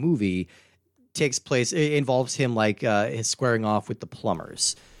act of the movie takes place. It involves him like his squaring off with the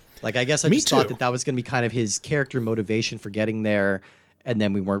plumbers. Like, I guess I just thought that was going to be kind of his character motivation for getting there, and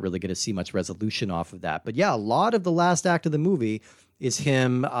then we weren't really going to see much resolution off of that. But yeah, a lot of the last act of the movie is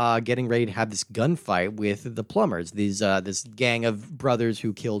him getting ready to have this gunfight with the plumbers. These this gang of brothers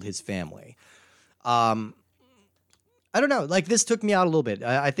who killed his family. I don't know. Like, this took me out a little bit.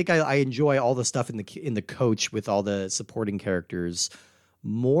 I think I enjoy all the stuff in the coach with all the supporting characters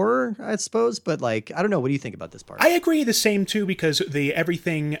more, I suppose. But like, I don't know. What do you think about this part? I agree the same too, because the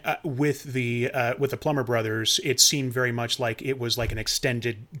everything with the Plumber Brothers, it seemed very much like it was like an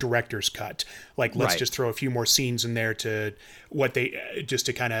extended director's cut. Like, let's just throw a few more scenes in there to what they just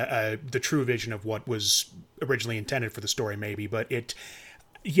to kind of the true vision of what was originally intended for the story, maybe. But it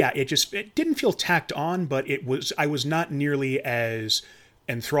didn't feel tacked on, but I was not nearly as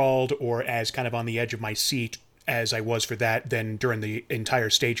enthralled or as kind of on the edge of my seat as I was for that than during the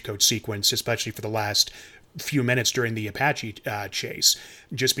entire stagecoach sequence, especially for the last few minutes during the Apache chase,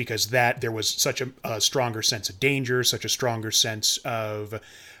 just because there was such a stronger sense of danger, such a stronger sense of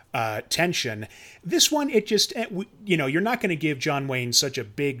tension. This one, you're not going to give John Wayne such a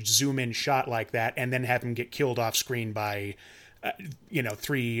big zoom in shot like that and then have him get killed off screen by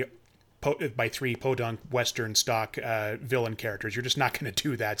three podunk Western stock villain characters. You're just not going to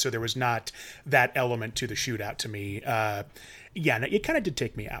do that. So there was not that element to the shootout to me. It kind of did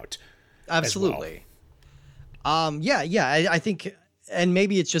take me out. Absolutely. Well. I think, and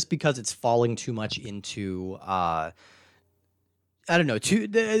maybe it's just because it's falling too much into, I don't know,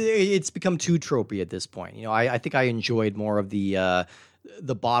 it's become too tropey at this point. I think I enjoyed more of the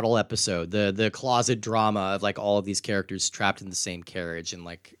bottle episode, the closet drama of like all of these characters trapped in the same carriage and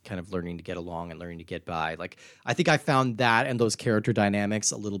like kind of learning to get along and learning to get by. Like, I think I found that and those character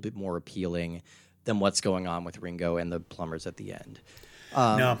dynamics a little bit more appealing than what's going on with Ringo and the plumbers at the end.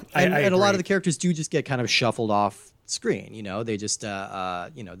 I and agree. A lot of the characters do just get kind of shuffled off screen. They just,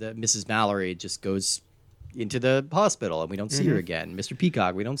 the Mrs. Mallory just goes into the hospital and we don't see her again. Mr.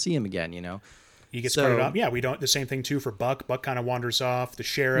 Peacock, we don't see him again, He gets carted off. Yeah, we don't. The same thing too for Buck. Buck kind of wanders off. The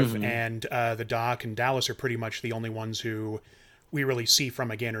sheriff and the doc and Dallas are pretty much the only ones who we really see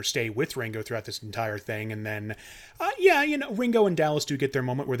from again or stay with Ringo throughout this entire thing. And then, Ringo and Dallas do get their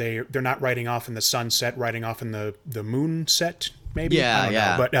moment where they're not riding off in the sunset, riding off in the moon set, maybe. Yeah, I don't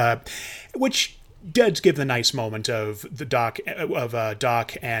know. But which does give the nice moment of the Doc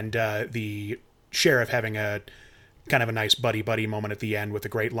and the sheriff having a kind of a nice buddy moment at the end with a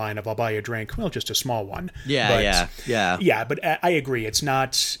great line of "I'll buy you a drink." Well, just a small one. Yeah. But I agree. It's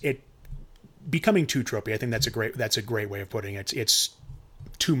not becoming too tropey. I think that's a great way of putting it. It's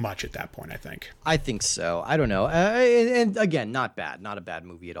too much at that point, I think. I think so. I don't know. And again, not bad. Not a bad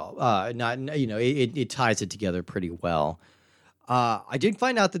movie at all. It ties it together pretty well. I did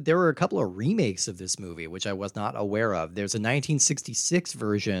find out that there were a couple of remakes of this movie, which I was not aware of. There's a 1966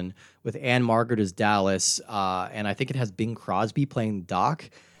 version with Anne Margaret as Dallas, and I think it has Bing Crosby playing Doc.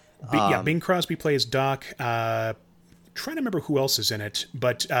 Bing Crosby plays Doc. Trying to remember who else is in it,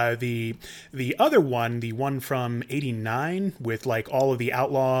 but the other one, the one from '89 with like all of the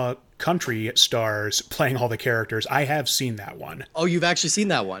outlaw country stars playing all the characters, I have seen that one. Oh, you've actually seen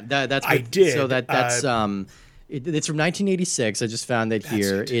that one? I did. So that's it's from 1986. I just found that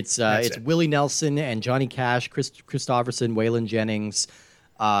here. It's Willie Nelson and Johnny Cash, Chris Christopherson, Waylon Jennings.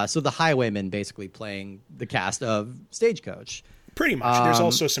 So the Highwaymen basically playing the cast of Stagecoach. Pretty much. There's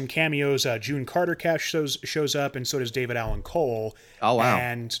also some cameos. June Carter Cash shows up, and so does David Allan Cole. Oh, wow.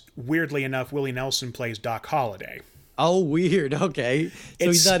 And weirdly enough, Willie Nelson plays Doc Holliday. Oh, weird. Okay. So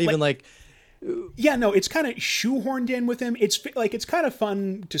he's not even like... Yeah, no, it's kind of shoehorned in with him. It's kind of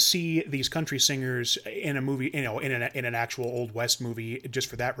fun to see these country singers in a movie, in an actual Old West movie, just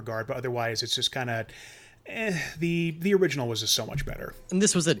for that regard. But otherwise, it's just kind of the original was just so much better. And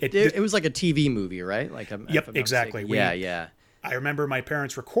this was it was like a TV movie, right? Like yep, exactly. Yeah. I remember my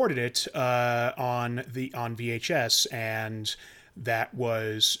parents recorded it on VHS, and that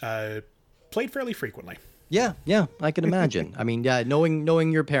was played fairly frequently. Yeah, I can imagine. I mean,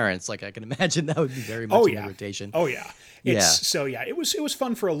 knowing your parents, like I can imagine that would be very much in the rotation. Oh yeah. So it was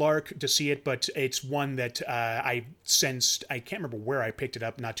fun for a lark to see it, but it's one that I sensed. I can't remember where I picked it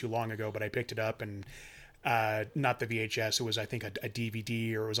up not too long ago, but I picked it up and not the VHS. It was, I think, a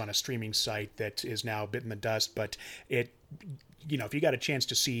DVD, or it was on a streaming site that is now bitten the dust. But it, if you got a chance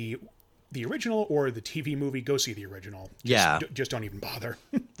to see the original or the TV movie, go see the original. Just don't even bother.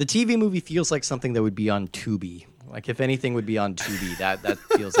 The TV movie feels like something that would be on Tubi Like if anything would be on Tubi, that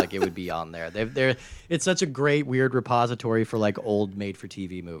feels like it would be on there. It's such a great weird repository for like old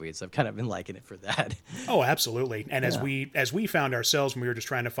made-for-TV movies. I've kind of been liking it for that. Oh, absolutely. And as we found ourselves when we were just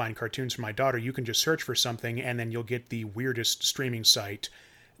trying to find cartoons for my daughter, you can just search for something and then you'll get the weirdest streaming site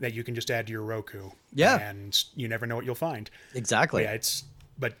that you can just add to your Roku. Yeah. And you never know what you'll find. Exactly.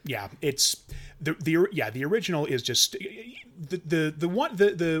 Yeah, it's the original is just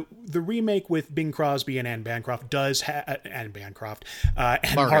the remake with Bing Crosby and Anne Bancroft does have and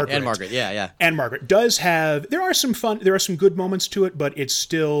Margaret. Yeah. And Margaret does have, there are some good moments to it, but it's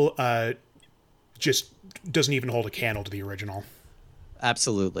still just doesn't even hold a candle to the original.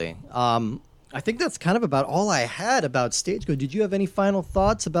 Absolutely. I think that's kind of about all I had about Stagecoach. Did you have any final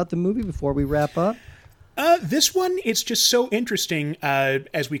thoughts about the movie before we wrap up? This one, it's just so interesting,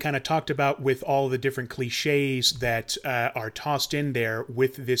 as we kind of talked about with all the different cliches that are tossed in there,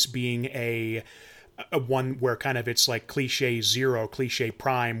 with this being a one where kind of it's like cliche zero, cliche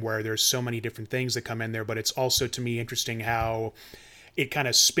prime, where there's so many different things that come in there. But it's also, to me, interesting how it kind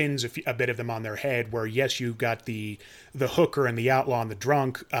of spins a bit of them on their head, where yes, you've got the hooker and the outlaw and the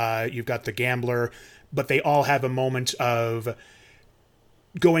drunk, you've got the gambler, but they all have a moment of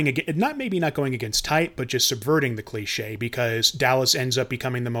going against, not going against type, but just subverting the cliche, because Dallas ends up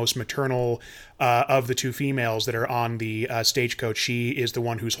becoming the most maternal of the two females that are on the Stagecoach. She is the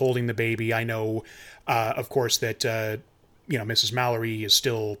one who's holding the baby. I know, of course, that Mrs. Mallory is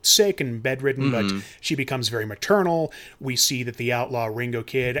still sick and bedridden, but she becomes very maternal. We see that the outlaw Ringo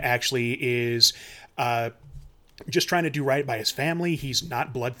Kid actually is just trying to do right by his family. He's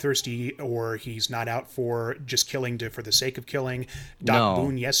not bloodthirsty, or he's not out for just killing for the sake of killing. Doc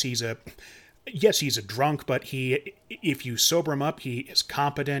Boone, yes, he's a drunk, but if you sober him up, he is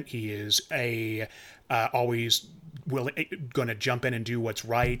competent. He is always going to jump in and do what's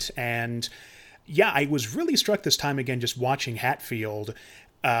right. And yeah, I was really struck this time again just watching Hatfield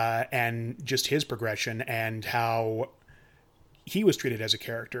and just his progression and how he was treated as a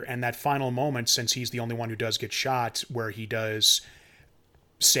character. And that final moment, since he's the only one who does get shot, where he does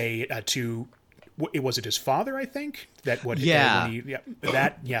say was it his father, I think? That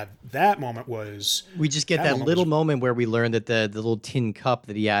moment was... We just get that little moment where we learn that the little tin cup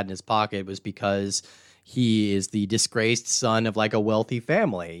that he had in his pocket was because he is the disgraced son of like a wealthy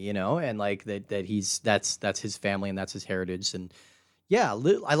family, and like that's his family and that's his heritage. And yeah,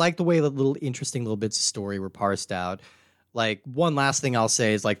 I like the way the little interesting little bits of story were parsed out. Like, one last thing I'll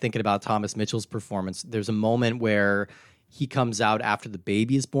say is, like, thinking about Thomas Mitchell's performance, there's a moment where he comes out after the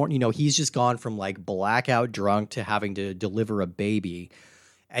baby is born. He's just gone from like blackout drunk to having to deliver a baby.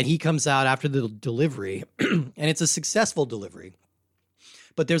 And he comes out after the delivery and it's a successful delivery.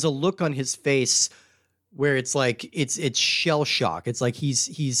 But there's a look on his face where it's like, it's shell shock. It's like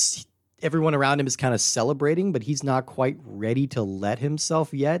he's everyone around him is kind of celebrating, but he's not quite ready to let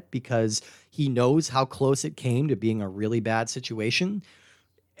himself yet, because he knows how close it came to being a really bad situation.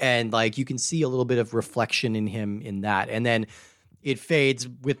 And like, you can see a little bit of reflection in him in that. And then it fades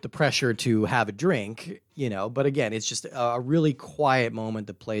with the pressure to have a drink, but again, it's just a really quiet moment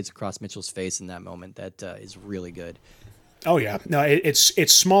that plays across Mitchell's face in that moment that is really good. Oh yeah, no, it's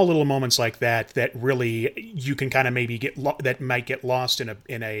small little moments like that really you can kind of maybe that might get lost in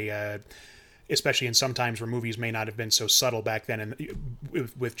a especially in sometimes where movies may not have been so subtle back then, and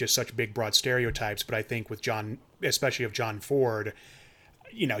with just such big broad stereotypes. But I think with especially of John Ford,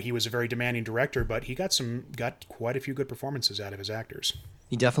 he was a very demanding director, but he got quite a few good performances out of his actors.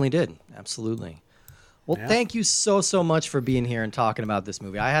 He definitely did, absolutely. Well, Thank you so much for being here and talking about this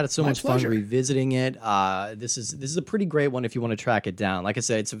movie. I had so much fun revisiting it. This is a pretty great one if you want to track it down. Like I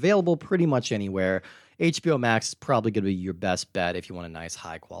said, it's available pretty much anywhere. HBO Max is probably going to be your best bet if you want a nice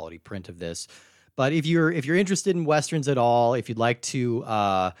high quality print of this. But if you're interested in westerns at all, if you'd like to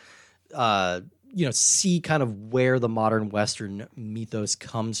see kind of where the modern western mythos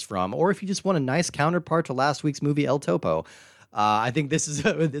comes from, or if you just want a nice counterpart to last week's movie El Topo, I think this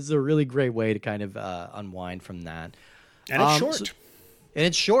is a really great way to kind of unwind from that. And it's short.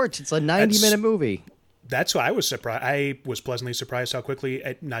 It's short. It's a 90-minute movie. That's why I was surprised. I was pleasantly surprised how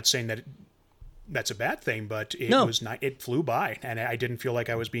quickly. Not saying that that's a bad thing, but it flew by, and I didn't feel like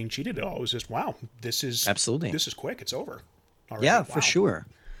I was being cheated at all. It was just, wow, this is quick. It's over. Already. Yeah, wow. For sure.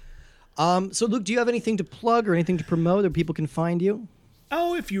 So Luke, do you have anything to plug or anything to promote that people can find you?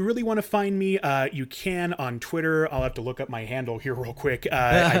 Oh, if you really want to find me, you can on Twitter. I'll have to look up my handle here real quick.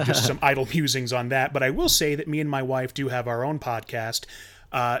 I just some idle musings on that. But I will say that me and my wife do have our own podcast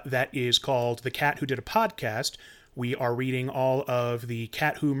that is called The Cat Who Did a Podcast. We are reading all of the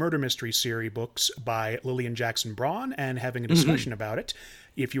Cat Who Murder Mystery series books by Lillian Jackson Braun and having a discussion about it.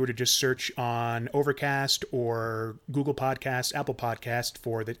 If you were to just search on Overcast or Google Podcasts, Apple Podcast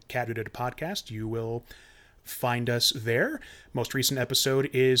for The Cat Who Did a Podcast, you will find us there. Most recent episode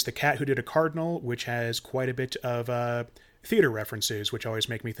is The Cat Who Did a Cardinal, which has quite a bit of theater references, which always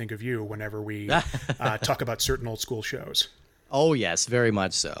make me think of you whenever we talk about certain old school shows. Oh, yes, very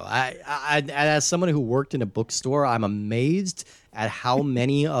much so. I as someone who worked in a bookstore, I'm amazed at how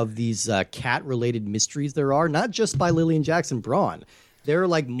many of these cat-related mysteries there are, not just by Lillian Jackson Braun. There are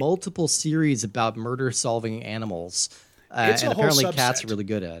like multiple series about murder-solving animals, and apparently cats are really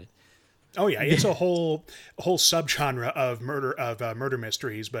good at it. Oh yeah, it's a whole subgenre of murder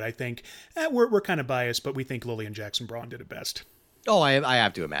mysteries. But I think we're kind of biased, but we think Lillian Jackson Braun did it best. Oh, I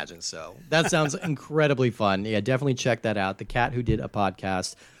have to imagine so. That sounds incredibly fun. Yeah, definitely check that out. The Cat Who Did a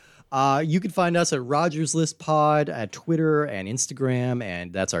Podcast. You can find us at Rogers List Pod at Twitter and Instagram,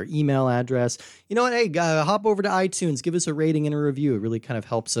 and that's our email address. You know what? Hey, hop over to iTunes, give us a rating and a review. It really kind of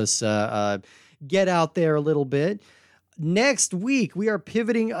helps us get out there a little bit. Next week, we are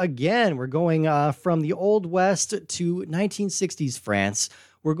pivoting again. We're going from the Old West to 1960s France.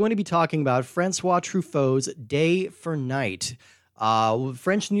 We're going to be talking about Francois Truffaut's Day for Night.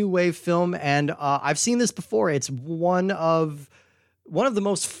 French New Wave film, and I've seen this before. It's one of the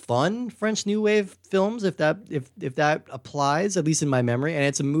most fun French New Wave films, if that applies, at least in my memory. And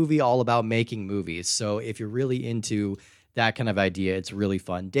it's a movie all about making movies. So if you're really into that kind of idea, it's really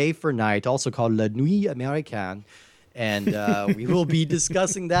fun. Day for Night, also called La Nuit Américaine, and we will be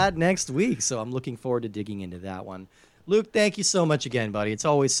discussing that next week. So I'm looking forward to digging into that one. Luke, thank you so much again, buddy. It's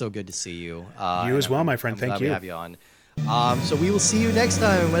always so good to see you. You as well, my friend. Thank you. We have you on. So we will see you next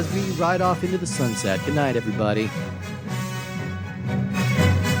time as we ride off into the sunset. Good night, everybody.